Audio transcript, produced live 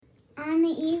On the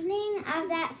evening of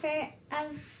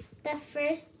the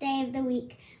first day of the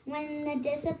week, when the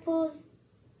disciples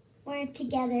were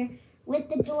together, with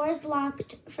the doors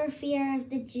locked for fear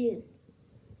of the Jews,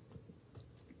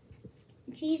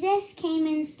 Jesus came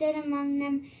and stood among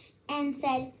them and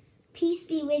said, "Peace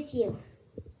be with you."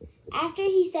 After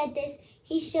he said this,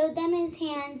 he showed them his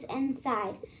hands and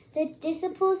side. The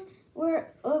disciples were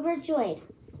overjoyed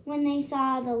when they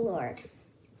saw the Lord.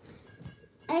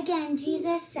 Again,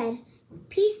 Jesus said,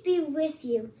 "Peace be with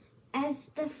you. As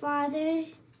the Father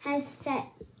has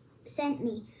sent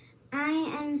me, I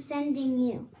am sending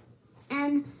you."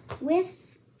 And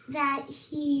with that,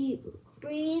 he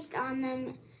breathed on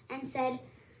them and said,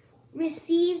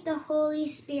 "Receive the Holy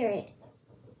Spirit.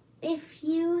 If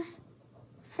you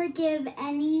forgive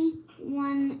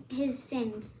anyone his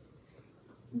sins,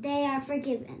 they are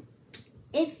forgiven.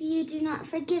 If you do not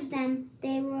forgive them,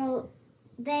 they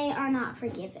are not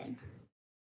forgiven."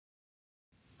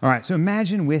 All right, so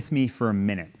imagine with me for a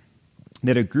minute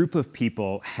that a group of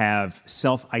people have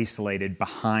self-isolated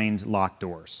behind locked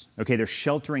doors. Okay, they're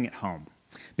sheltering at home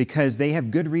because they have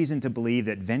good reason to believe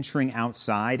that venturing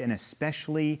outside and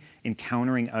especially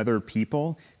encountering other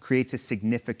people creates a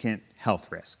significant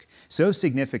health risk. So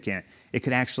significant, it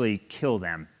could actually kill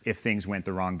them if things went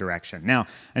the wrong direction. Now,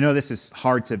 I know this is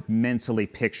hard to mentally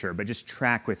picture, but just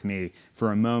track with me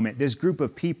for a moment. This group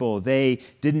of people, they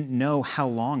didn't know how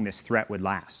long this threat would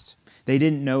last. They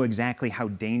didn't know exactly how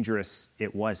dangerous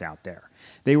it was out there.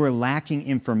 They were lacking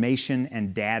information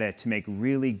and data to make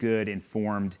really good,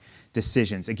 informed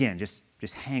decisions. Again, just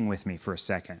hang with me for a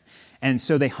second. And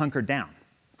so they hunkered down,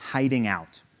 hiding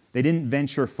out. They didn't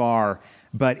venture far,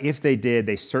 but if they did,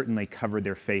 they certainly covered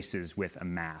their faces with a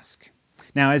mask.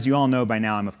 Now, as you all know by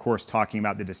now, I'm of course talking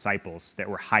about the disciples that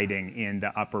were hiding in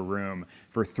the upper room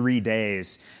for 3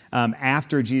 days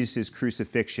after Jesus'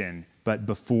 crucifixion, but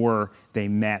before they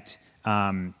met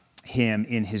him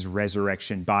in his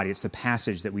resurrection body. It's the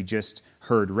passage that we just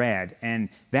heard read. And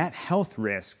that health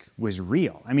risk was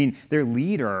real. I mean, their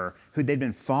leader, who they'd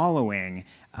been following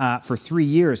for 3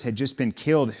 years, had just been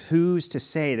killed. Who's to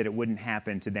say that it wouldn't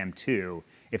happen to them too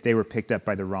if they were picked up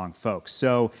by the wrong folks?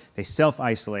 So they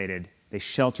self-isolated. They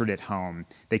sheltered at home.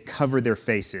 They covered their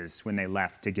faces when they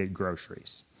left to get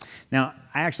groceries. Now,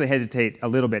 I actually hesitate a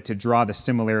little bit to draw the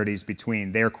similarities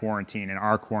between their quarantine and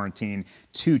our quarantine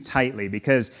too tightly,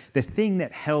 because the thing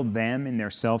that held them in their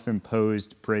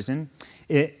self-imposed prison,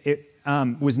 it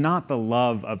was not the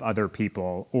love of other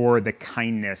people or the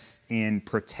kindness in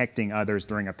protecting others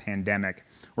during a pandemic,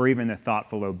 or even the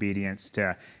thoughtful obedience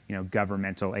to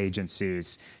governmental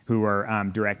agencies who are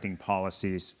directing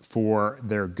policies for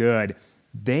their good.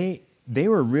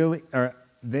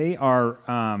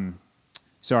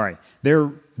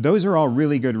 Those are all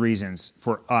really good reasons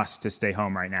for us to stay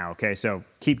home right now, okay? So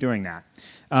keep doing that.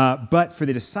 But for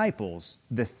the disciples,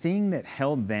 the thing that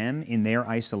held them in their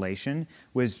isolation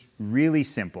was really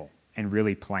simple and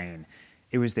really plain.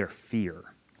 It was their fear.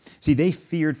 See, they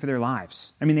feared for their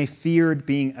lives. I mean, they feared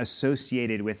being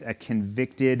associated with a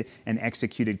convicted and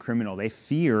executed criminal. They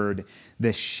feared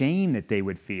the shame that they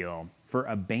would feel for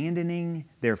abandoning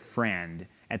their friend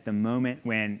at the moment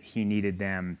when he needed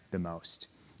them the most.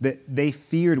 They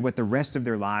feared what the rest of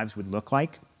their lives would look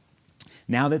like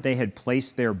now that they had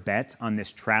placed their bet on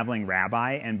this traveling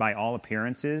rabbi and by all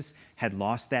appearances had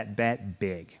lost that bet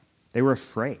big. They were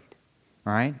afraid.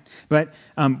 All right? But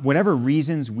whatever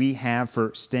reasons we have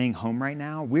for staying home right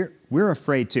now, we're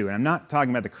afraid too. And I'm not talking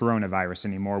about the coronavirus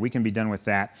anymore. We can be done with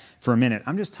that for a minute.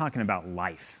 I'm just talking about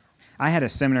life. I had a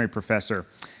seminary professor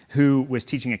who was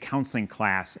teaching a counseling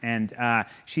class, and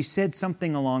she said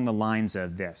something along the lines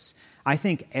of this: I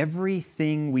think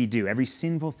everything we do, every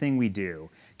sinful thing we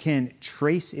do, can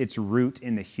trace its root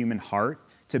in the human heart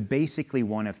to basically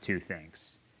one of two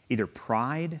things: either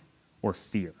pride or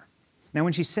fear. Now,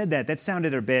 when she said that, that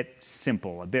sounded a bit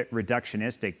simple, a bit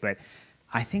reductionistic, but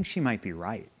I think she might be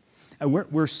right.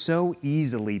 We're so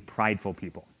easily prideful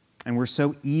people, and we're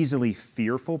so easily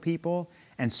fearful people,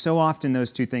 and so often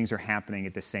those two things are happening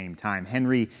at the same time.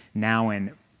 Henry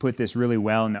Nouwen put this really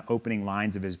well in the opening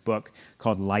lines of his book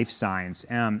called Life Signs.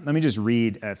 Let me just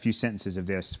read a few sentences of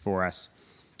this for us.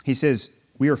 He says,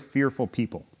 "We are fearful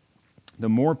people. The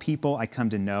more people I come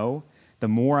to know, the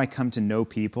more I come to know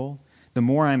people, the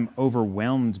more I'm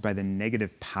overwhelmed by the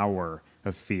negative power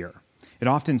of fear. It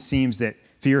often seems that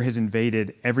fear has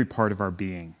invaded every part of our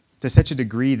being, to such a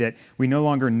degree that we no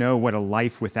longer know what a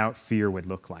life without fear would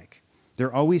look like.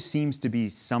 There always seems to be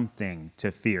something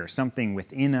to fear, something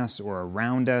within us or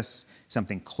around us,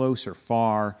 something close or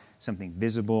far, something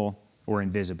visible or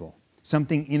invisible,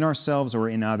 something in ourselves or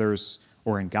in others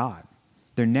or in God.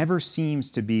 There never seems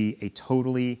to be a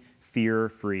totally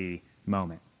fear-free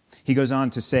moment. He goes on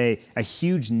to say, a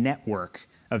huge network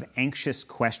of anxious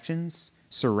questions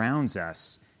surrounds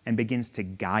us and begins to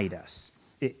guide us,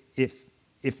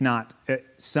 if not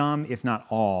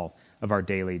all, of our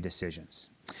daily decisions.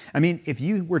 I mean, if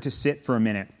you were to sit for a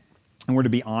minute and were to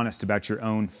be honest about your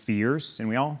own fears, and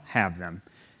we all have them,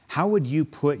 how would you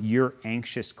put your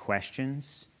anxious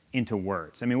questions into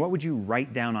words? I mean, what would you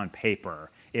write down on paper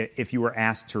if you were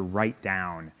asked to write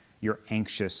down your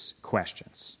anxious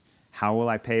questions? How will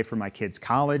I pay for my kids'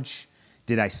 college?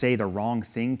 Did I say the wrong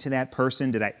thing to that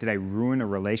person? Did I ruin a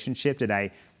relationship? Did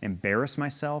I embarrass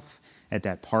myself at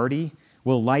that party?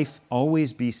 Will life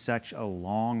always be such a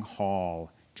long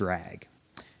haul drag?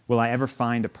 Will I ever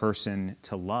find a person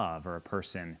to love or a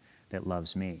person that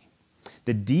loves me?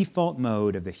 The default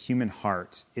mode of the human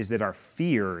heart is that our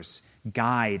fears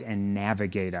guide and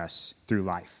navigate us through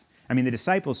life. I mean, the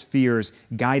disciples' fears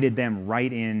guided them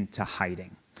right into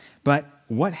hiding. But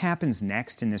what happens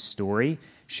next in this story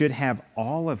should have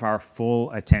all of our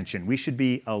full attention. We should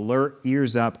be alert,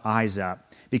 ears up, eyes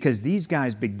up, because these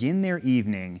guys begin their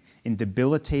evening in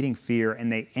debilitating fear, and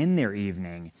they end their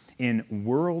evening in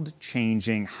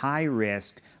world-changing,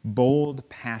 high-risk, bold,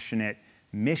 passionate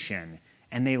mission,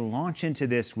 and they launch into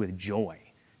this with joy,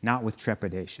 not with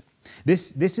trepidation.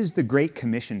 This is the Great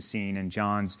Commission scene in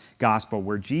John's Gospel,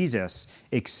 where Jesus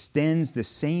extends the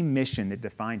same mission that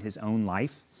defined his own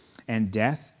life and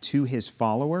death to his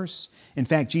followers. In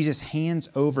fact, Jesus hands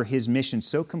over his mission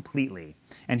so completely,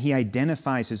 and he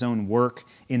identifies his own work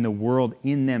in the world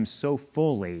in them so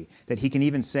fully that he can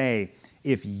even say,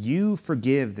 if you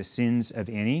forgive the sins of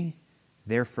any,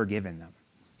 they're forgiven them.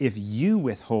 If you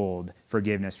withhold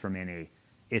forgiveness from any,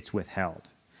 it's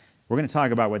withheld. We're going to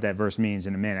talk about what that verse means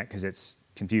in a minute because it's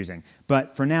confusing.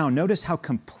 But for now, notice how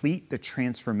complete the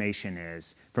transformation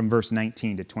is from verse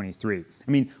 19 to 23.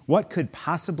 I mean, what could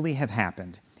possibly have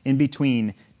happened in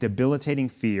between debilitating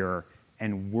fear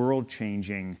and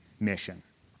world-changing mission?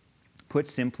 Put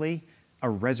simply, a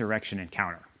resurrection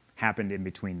encounter happened in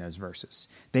between those verses.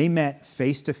 They met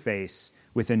face to face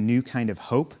with a new kind of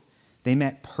hope. They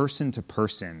met person to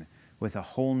person with a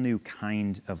whole new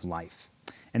kind of life.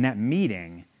 And that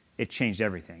meeting, it changed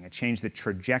everything. It changed the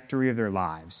trajectory of their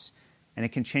lives, and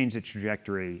it can change the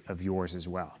trajectory of yours as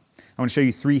well. I want to show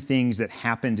you 3 things that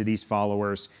happened to these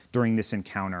followers during this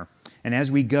encounter. And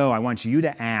as we go, I want you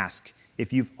to ask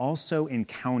if you've also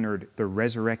encountered the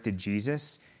resurrected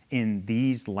Jesus in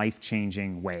these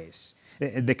life-changing ways.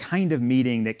 The kind of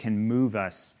meeting that can move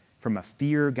us from a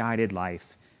fear-guided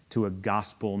life to a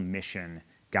gospel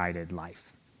mission-guided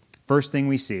life. First thing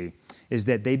we see is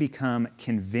that they become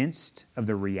convinced of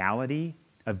the reality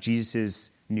of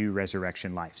Jesus' new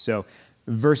resurrection life. So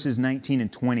verses 19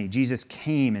 and 20, Jesus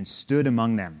came and stood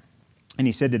among them, and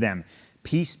he said to them,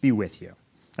 "Peace be with you,"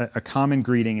 a common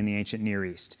greeting in the ancient Near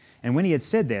East. And when he had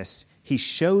said this, he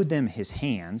showed them his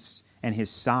hands and his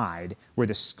side, where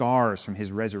the scars from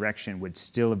his resurrection would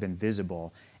still have been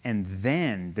visible. And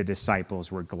then the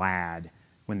disciples were glad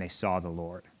when they saw the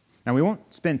Lord. Now, we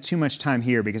won't spend too much time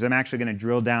here because I'm actually going to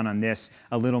drill down on this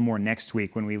a little more next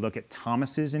week when we look at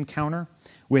Thomas's encounter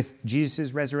with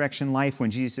Jesus' resurrection life, when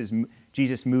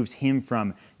Jesus moves him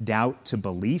from doubt to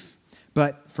belief.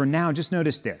 But for now, just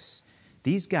notice this.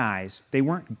 These guys, they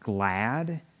weren't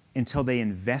glad until they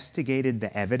investigated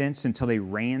the evidence, until they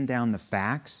ran down the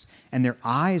facts, and their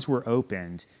eyes were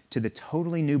opened to the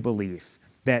totally new belief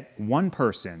that one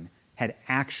person had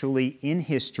actually, in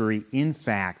history, in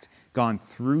fact, gone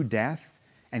through death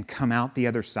and come out the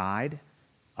other side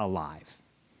alive.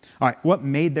 All right, what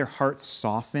made their hearts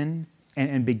soften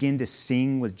and begin to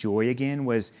sing with joy again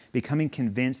was becoming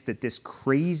convinced that this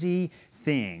crazy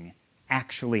thing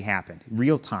actually happened,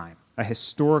 real time, a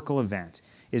historical event,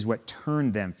 is what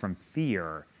turned them from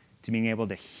fear to being able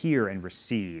to hear and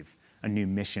receive a new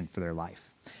mission for their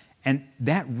life. And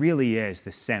that really is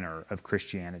the center of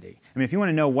Christianity. I mean, if you want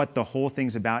to know what the whole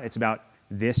thing's about, it's about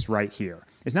this right here.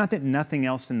 It's not that nothing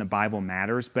else in the Bible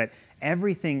matters, but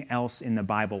everything else in the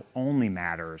Bible only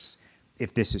matters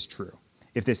if this is true,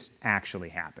 if this actually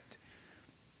happened.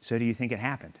 So do you think it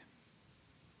happened?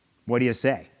 What do you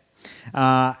say?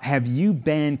 Have you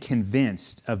been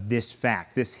convinced of this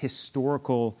fact, this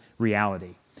historical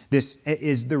reality?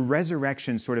 Is the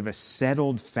resurrection sort of a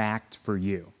settled fact for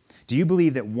you? Do you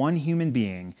believe that one human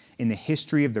being in the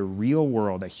history of the real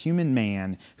world, a human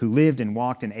man who lived and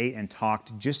walked and ate and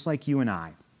talked just like you and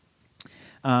I,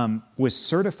 was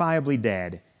certifiably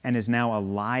dead and is now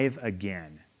alive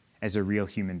again as a real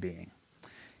human being?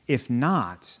 If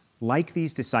not, like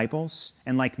these disciples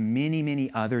and like many,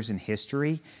 many others in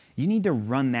history, you need to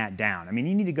run that down. I mean,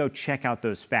 you need to go check out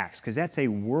those facts because that's a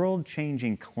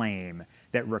world-changing claim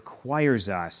that requires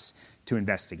us to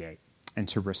investigate and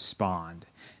to respond.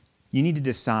 You need to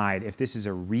decide if this is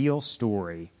a real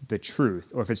story, the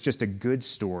truth, or if it's just a good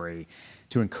story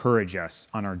to encourage us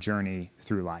on our journey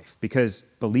through life. Because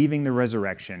believing the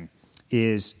resurrection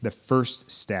is the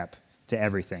first step to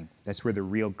everything. That's where the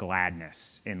real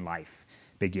gladness in life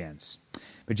begins.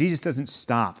 But Jesus doesn't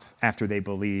stop after they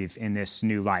believe in this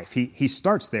new life. He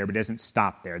starts there, but doesn't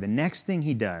stop there. The next thing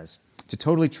he does to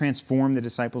totally transform the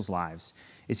disciples' lives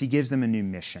is he gives them a new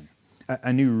mission,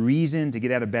 a new reason to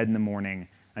get out of bed in the morning,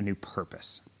 a new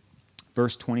purpose.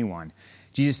 Verse 21,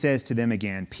 Jesus says to them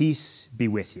again, "Peace be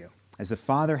with you. As the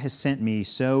Father has sent me,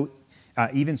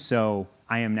 even so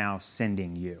I am now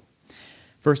sending you."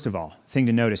 First of all, thing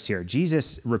to notice here,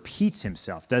 Jesus repeats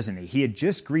himself, doesn't he? He had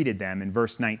just greeted them in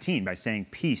verse 19 by saying,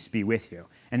 "Peace be with you."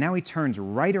 And now he turns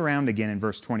right around again in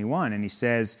verse 21 and he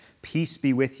says, "Peace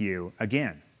be with you"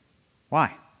 again.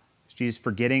 Why? Is Jesus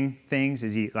forgetting things?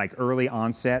 Is he like early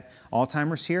onset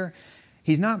Alzheimer's here?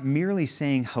 He's not merely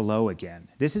saying hello again.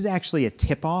 This is actually a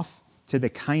tip-off to the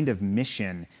kind of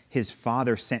mission his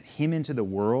Father sent him into the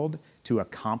world to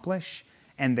accomplish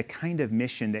and the kind of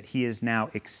mission that he is now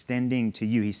extending to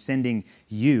you. He's sending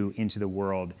you into the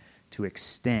world to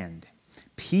extend.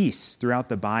 Peace throughout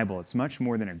the Bible, it's much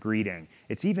more than a greeting.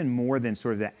 It's even more than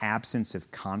sort of the absence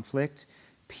of conflict.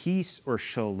 Peace or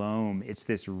shalom, it's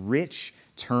this rich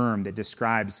term that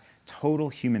describes total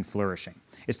human flourishing.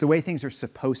 It's the way things are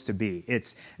supposed to be.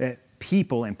 It's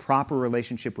people in proper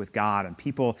relationship with God and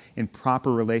people in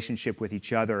proper relationship with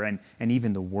each other and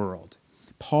even the world.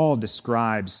 Paul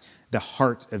describes the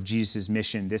heart of Jesus'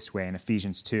 mission this way in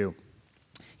Ephesians 2.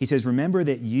 He says, "Remember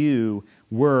that you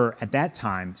were at that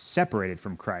time separated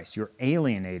from Christ. You're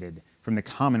alienated from the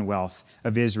commonwealth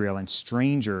of Israel and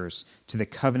strangers to the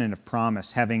covenant of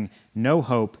promise, having no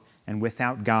hope and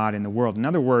without God in the world." In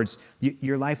other words,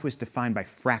 your life was defined by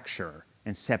fracture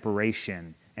and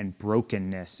separation and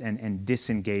brokenness and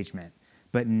disengagement.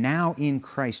 But now in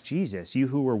Christ Jesus, you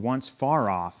who were once far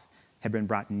off have been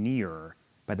brought nearer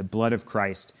by the blood of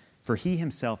Christ, for he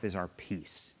himself is our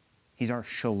peace. He's our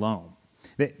shalom.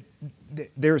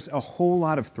 There's a whole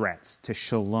lot of threats to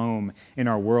shalom in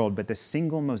our world, but the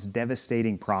single most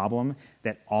devastating problem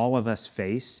that all of us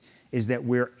face is that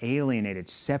we're alienated,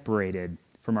 separated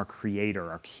from our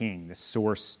Creator, our King, the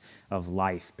source of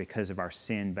life because of our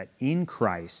sin. But in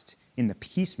Christ, in the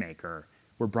peacemaker,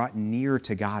 we're brought near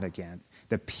to God again.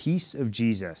 The peace of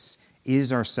Jesus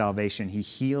is our salvation. He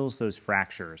heals those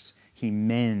fractures. He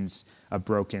mends a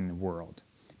broken world.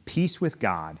 Peace with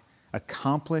God,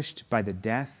 accomplished by the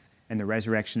death and the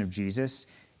resurrection of Jesus,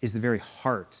 is the very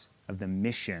heart of the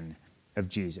mission of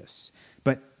Jesus.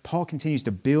 But Paul continues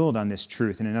to build on this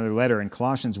truth in another letter. In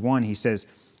Colossians 1, he says,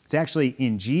 it's actually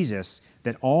in Jesus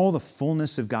that all the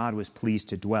fullness of God was pleased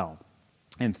to dwell,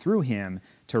 and through him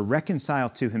to reconcile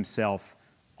to himself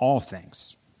all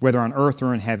things, whether on earth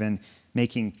or in heaven,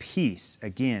 making peace,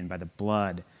 again, by the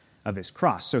blood of his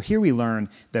cross. So here we learn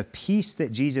the peace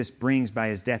that Jesus brings by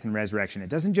his death and resurrection. It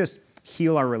doesn't just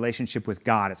heal our relationship with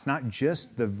God. It's not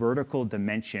just the vertical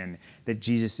dimension that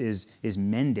Jesus is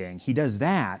mending. He does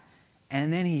that,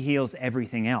 and then he heals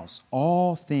everything else,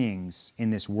 all things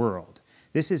in this world.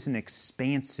 This is an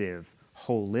expansive,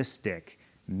 holistic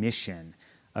mission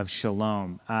of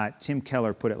shalom. Tim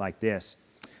Keller put it like this: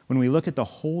 when we look at the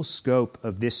whole scope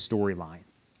of this storyline,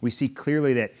 we see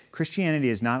clearly that Christianity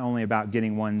is not only about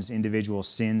getting one's individual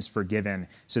sins forgiven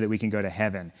so that we can go to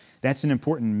heaven. That's an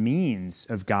important means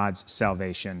of God's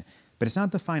salvation, but it's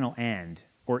not the final end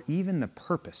or even the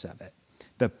purpose of it.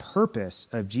 The purpose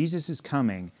of Jesus'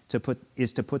 coming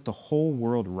is to put the whole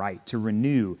world right, to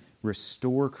renew,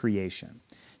 restore creation,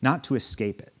 not to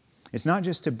escape it. It's not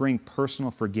just to bring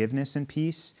personal forgiveness and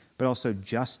peace, but also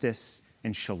justice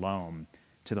and shalom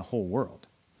to the whole world.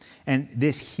 And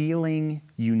this healing,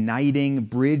 uniting,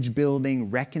 bridge-building,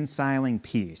 reconciling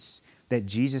peace that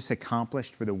Jesus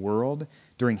accomplished for the world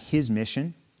during his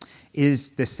mission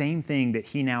is the same thing that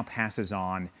he now passes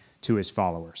on to his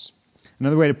followers.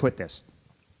 Another way to put this,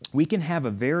 we can have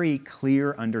a very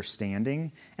clear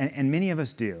understanding, and many of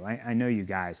us do, I know you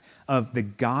guys, of the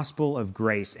gospel of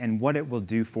grace and what it will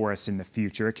do for us in the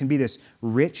future. It can be this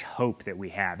rich hope that we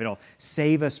have. It'll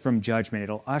save us from judgment.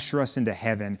 It'll usher us into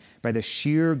heaven. By the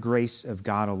sheer grace of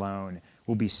God alone,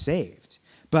 we'll be saved.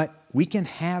 But we can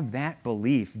have that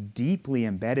belief deeply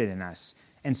embedded in us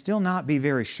and still not be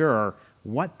very sure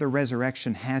what the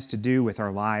resurrection has to do with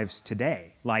our lives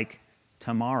today, like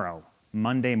tomorrow,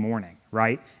 Monday morning,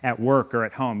 right? At work or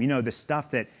at home. You know, the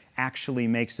stuff that actually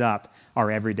makes up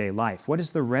our everyday life? What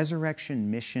does the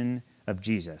resurrection mission of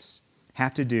Jesus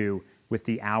have to do with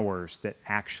the hours that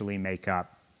actually make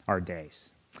up our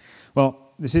days?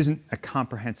 Well, this isn't a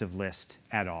comprehensive list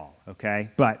at all, okay?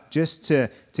 But just to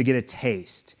get a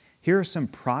taste, here are some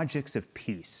projects of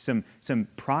peace, some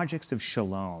projects of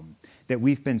shalom that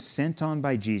we've been sent on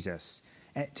by Jesus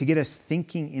to get us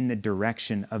thinking in the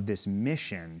direction of this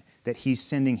mission that he's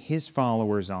sending his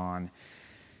followers on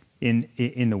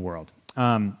in the world.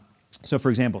 So, for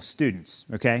example, students,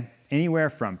 okay? Anywhere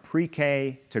from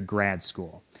pre-K to grad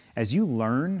school. As you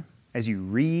learn, as you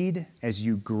read, as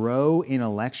you grow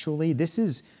intellectually, this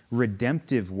is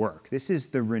redemptive work. This is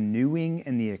the renewing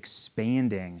and the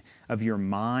expanding of your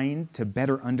mind to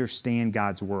better understand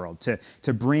God's world,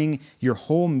 to bring your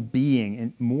whole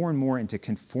being more and more into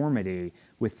conformity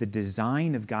with the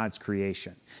design of God's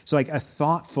creation. So like a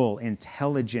thoughtful,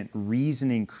 intelligent,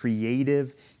 reasoning,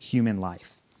 creative human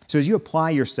life. So as you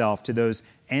apply yourself to those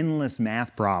endless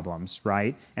math problems,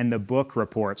 right, and the book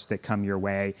reports that come your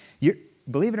way,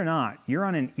 believe it or not, you're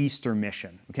on an Easter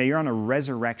mission, okay? You're on a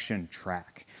resurrection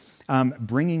track,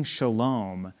 bringing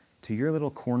shalom to your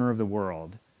little corner of the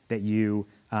world that you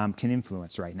can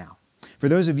influence right now. For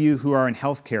those of you who are in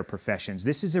healthcare professions,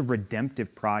 this is a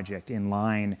redemptive project in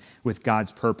line with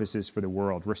God's purposes for the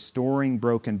world, restoring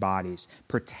broken bodies,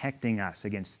 protecting us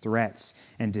against threats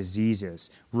and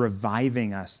diseases,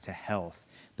 reviving us to health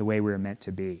the way we were meant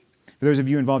to be. For those of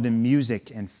you involved in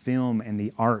music and film and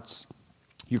the arts,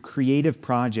 your creative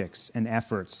projects and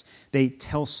efforts, they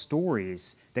tell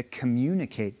stories that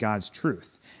communicate God's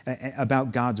truth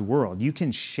about God's world. You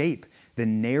can shape the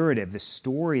narrative, the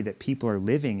story that people are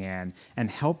living in, and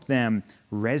help them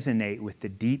resonate with the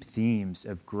deep themes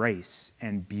of grace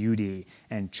and beauty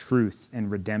and truth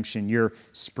and redemption. You're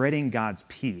spreading God's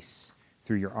peace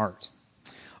through your art.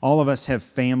 All of us have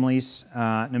families,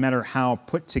 no matter how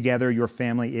put together your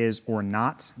family is or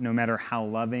not, no matter how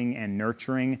loving and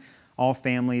nurturing. All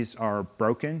families are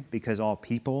broken because all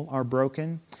people are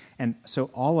broken. And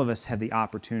so all of us have the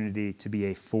opportunity to be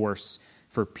a force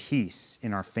for peace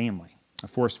in our family, a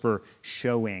force for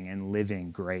showing and living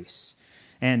grace.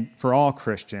 And for all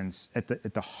Christians, at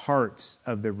the heart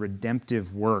of the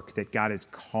redemptive work that God is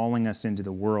calling us into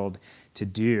the world to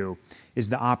do is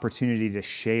the opportunity to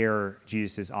share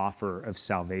Jesus' offer of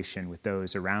salvation with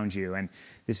those around you. And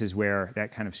this is where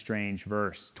that kind of strange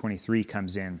verse 23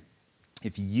 comes in.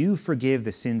 If you forgive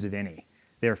the sins of any,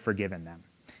 they're forgiven them.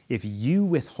 If you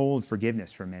withhold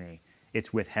forgiveness from any,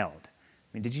 it's withheld. I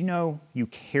mean, did you know you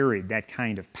carried that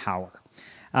kind of power?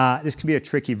 This can be a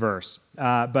tricky verse,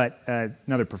 but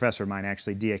another professor of mine,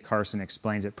 actually, D.A. Carson,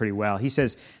 explains it pretty well. He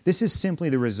says, this is simply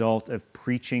the result of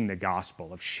preaching the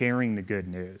gospel, of sharing the good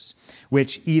news,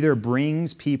 which either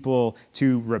brings people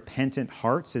to repentant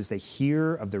hearts as they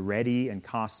hear of the ready and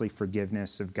costly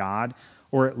forgiveness of God,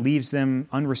 or it leaves them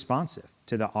unresponsive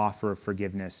to the offer of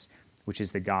forgiveness, which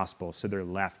is the gospel, so they're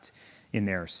left in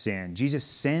their sin. Jesus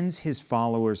sends his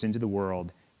followers into the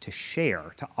world to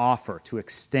share, to offer, to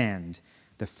extend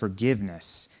the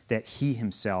forgiveness that he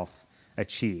himself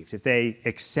achieved. If they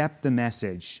accept the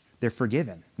message, they're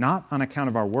forgiven, not on account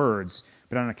of our words,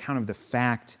 but on account of the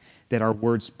fact that our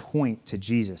words point to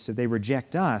Jesus. If they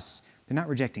reject us, they're not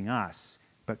rejecting us,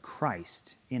 but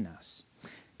Christ in us.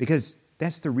 Because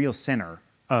that's the real center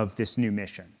of this new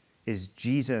mission, is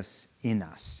Jesus in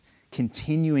us,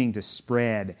 continuing to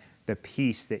spread the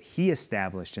peace that he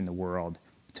established in the world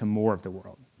to more of the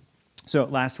world. So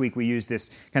last week we used this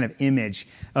kind of image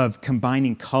of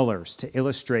combining colors to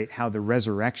illustrate how the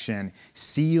resurrection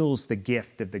seals the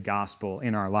gift of the gospel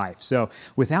in our life. So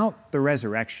without the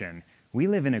resurrection, we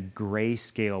live in a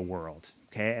grayscale world.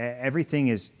 Okay, everything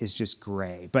is just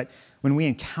gray. But when we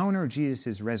encounter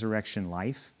Jesus' resurrection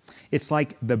life, it's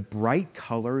like the bright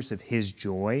colors of his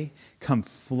joy come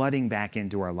flooding back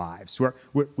into our lives, where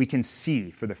we can see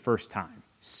for the first time.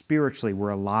 Spiritually, we're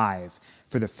alive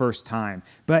for the first time.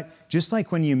 But just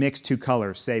like when you mix two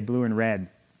colors, say blue and red,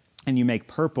 and you make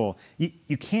purple,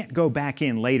 you can't go back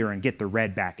in later and get the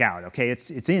red back out, okay? It's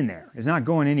in there. It's not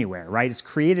going anywhere, right? It's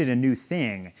created a new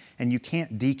thing, and you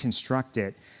can't deconstruct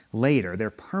it later. They're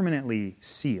permanently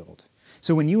sealed.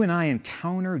 So when you and I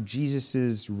encounter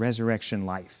Jesus' resurrection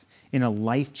life in a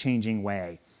life-changing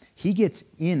way, he gets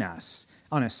in us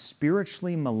on a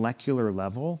spiritually molecular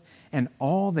level, and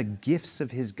all the gifts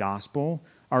of his gospel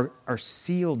are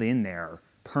sealed in there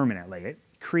permanently. It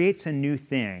creates a new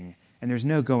thing, and there's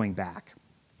no going back.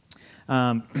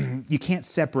 You can't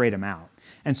separate them out.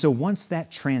 And so once that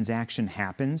transaction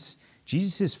happens,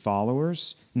 Jesus'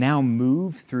 followers now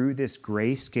move through this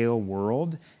grayscale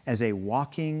world as a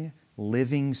walking,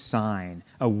 living sign,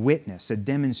 a witness, a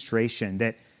demonstration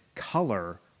that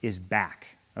color is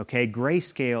back. Okay,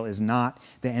 grayscale is not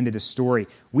the end of the story.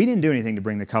 We didn't do anything to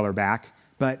bring the color back,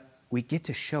 but we get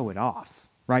to show it off,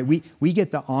 right? We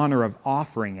get the honor of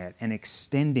offering it and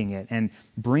extending it and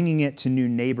bringing it to new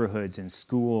neighborhoods and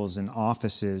schools and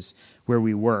offices where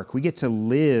we work. We get to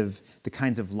live the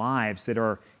kinds of lives that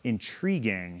are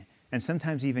intriguing and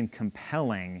sometimes even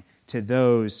compelling to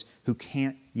those who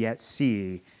can't yet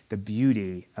see the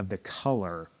beauty of the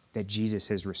color that Jesus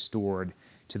has restored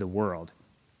to the world.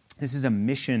 This is a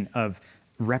mission of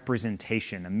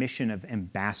representation, a mission of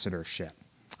ambassadorship,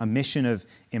 a mission of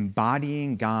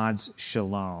embodying God's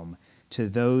shalom to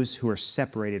those who are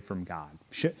separated from God,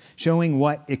 showing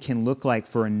what it can look like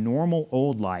for a normal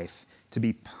old life to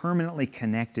be permanently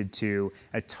connected to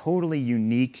a totally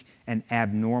unique and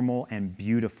abnormal and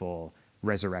beautiful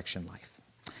resurrection life.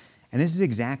 And this is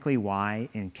exactly why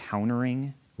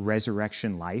encountering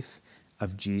resurrection life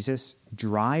of Jesus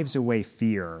drives away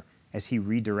fear as he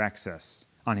redirects us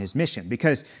on his mission.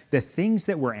 Because the things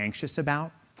that we're anxious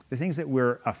about, the things that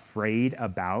we're afraid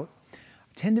about,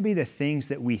 tend to be the things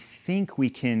that we think we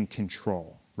can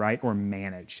control, right, or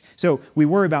manage. So we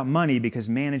worry about money because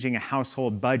managing a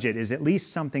household budget is at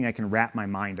least something I can wrap my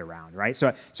mind around, right?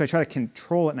 So I try to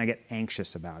control it and I get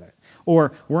anxious about it.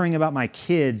 Or worrying about my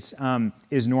kids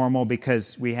is normal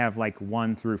because we have like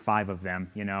 1 through 5 of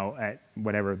them, at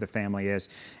whatever the family is.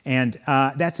 And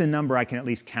that's a number I can at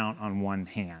least count on one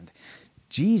hand.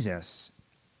 Jesus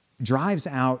drives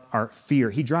out our fear.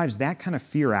 He drives that kind of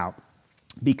fear out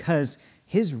because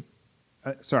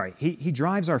he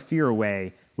drives our fear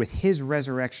away with his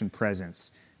resurrection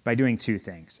presence by doing 2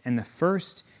 things. And the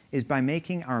first is by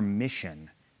making our mission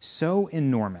so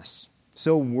enormous,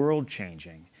 so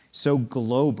world-changing, so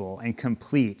global and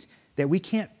complete that we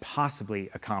can't possibly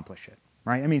accomplish it,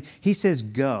 right? I mean, he says,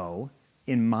 go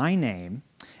in my name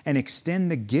and extend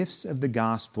the gifts of the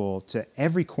gospel to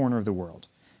every corner of the world.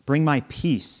 Bring my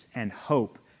peace and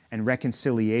hope and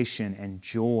reconciliation and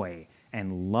joy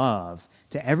and love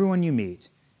to everyone you meet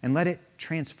and let it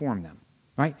transform them,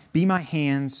 right? Be my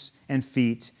hands and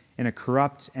feet in a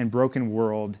corrupt and broken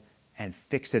world and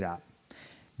fix it up.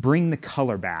 Bring the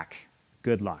color back.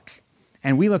 Good luck.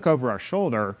 And we look over our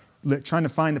shoulder trying to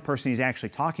find the person he's actually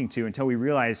talking to until we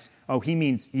realize, oh, he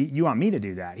means you want me to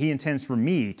do that. He intends for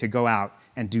me to go out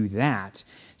and do that.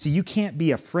 So you can't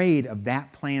be afraid of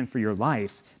that plan for your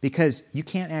life because you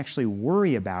can't actually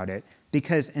worry about it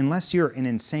because unless you're an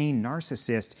insane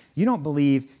narcissist, you don't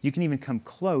believe you can even come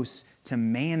close to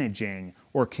managing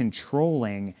or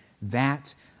controlling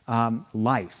that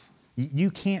life.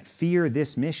 You can't fear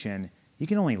this mission. You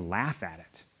can only laugh at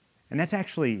it. And that's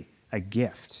actually a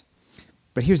gift.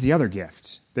 But here's the other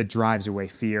gift that drives away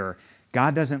fear.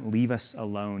 God doesn't leave us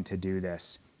alone to do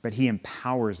this, but he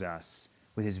empowers us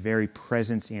with his very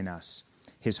presence in us,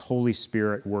 his Holy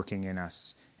Spirit working in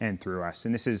us and through us.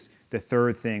 And this is the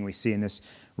third thing we see in this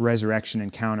resurrection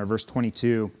encounter. Verse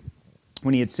 22,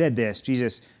 when he had said this,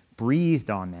 Jesus breathed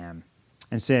on them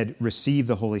and said, receive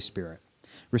the Holy Spirit.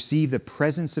 Receive the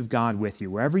presence of God with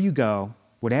you. Wherever you go,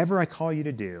 whatever I call you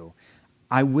to do,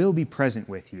 I will be present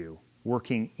with you,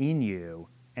 working in you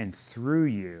and through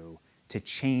you to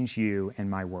change you and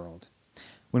my world.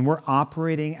 When we're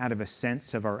operating out of a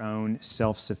sense of our own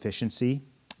self-sufficiency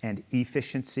and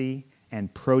efficiency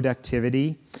and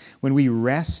productivity, when we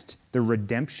rest the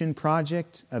redemption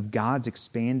project of God's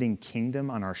expanding kingdom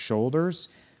on our shoulders,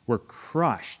 we're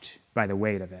crushed by the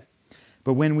weight of it.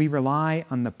 But when we rely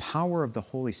on the power of the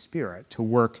Holy Spirit to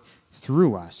work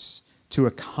through us to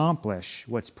accomplish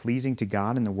what's pleasing to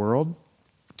God in the world,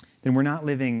 then we're not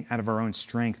living out of our own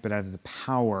strength, but out of the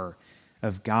power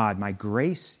of God. My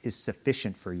grace is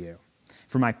sufficient for you,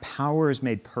 for my power is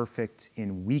made perfect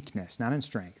in weakness, not in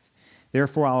strength.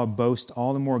 Therefore, I'll boast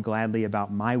all the more gladly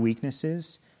about my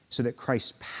weaknesses so that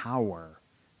Christ's power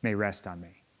may rest on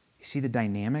me. You see the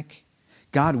dynamic?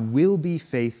 God will be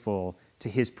faithful to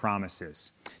his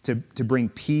promises, to bring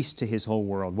peace to his whole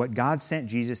world. What God sent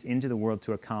Jesus into the world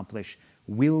to accomplish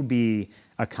will be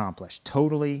accomplished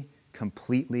totally,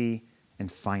 completely,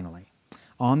 and finally.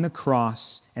 On the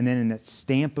cross, and then in that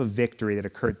stamp of victory that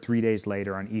occurred 3 days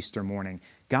later on Easter morning,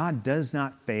 God does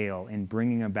not fail in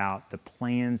bringing about the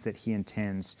plans that he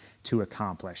intends to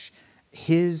accomplish.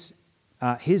 His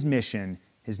mission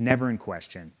is never in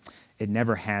question. It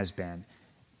never has been.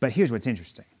 But here's what's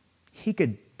interesting. He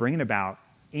could bring it about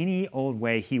any old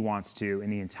way he wants to in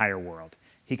the entire world.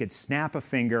 He could snap a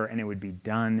finger and it would be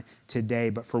done today.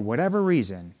 But for whatever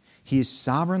reason, he has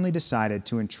sovereignly decided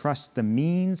to entrust the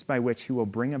means by which he will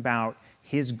bring about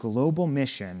his global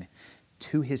mission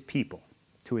to his people,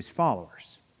 to his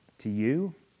followers, to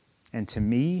you and to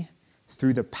me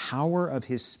through the power of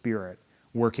his Spirit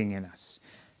working in us.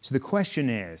 So the question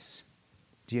is,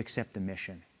 do you accept the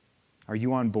mission? Are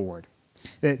you on board?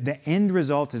 The end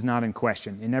result is not in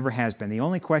question. It never has been. The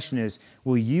only question is,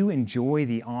 will you enjoy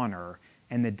the honor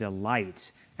and the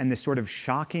delight and the sort of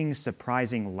shocking,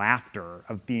 surprising laughter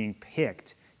of being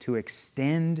picked to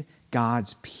extend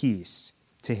God's peace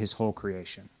to his whole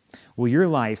creation? Will your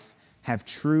life have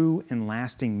true and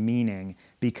lasting meaning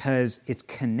because it's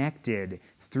connected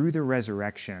through the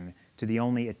resurrection to the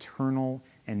only eternal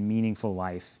and meaningful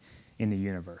life in the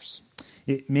universe?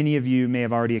 Many of you may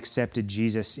have already accepted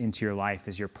Jesus into your life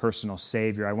as your personal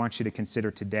Savior. I want you to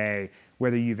consider today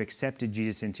whether you've accepted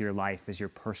Jesus into your life as your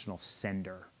personal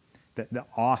sender, the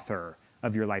author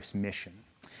of your life's mission.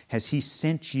 Has he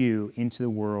sent you into the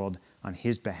world on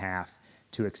his behalf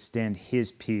to extend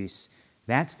his peace?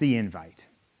 That's the invite.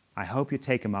 I hope you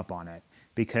take him up on it,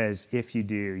 because if you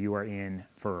do, you are in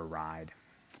for a ride.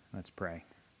 Let's pray.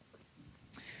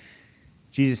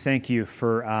 Jesus, thank you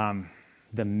for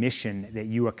the mission that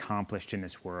you accomplished in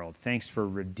this world. Thanks for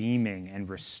redeeming and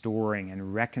restoring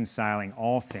and reconciling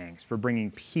all things, for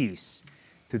bringing peace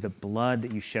through the blood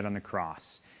that you shed on the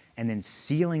cross, and then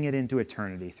sealing it into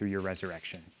eternity through your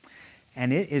resurrection.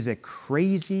 And it is a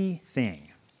crazy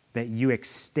thing that you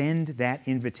extend that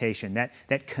invitation,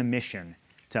 that commission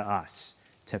to us,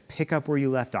 to pick up where you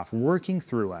left off, working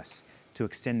through us to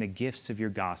extend the gifts of your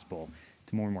gospel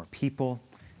to more and more people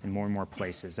and more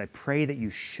places. I pray that you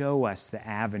show us the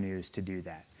avenues to do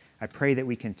that. I pray that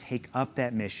we can take up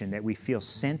that mission, that we feel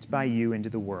sent by you into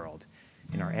the world,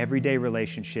 in our everyday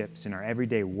relationships, in our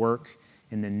everyday work,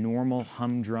 in the normal,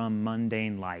 humdrum,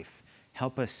 mundane life.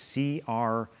 Help us see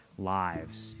our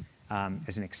lives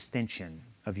as an extension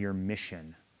of your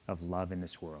mission of love in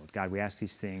this world. God, we ask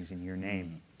these things in your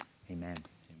name. Amen.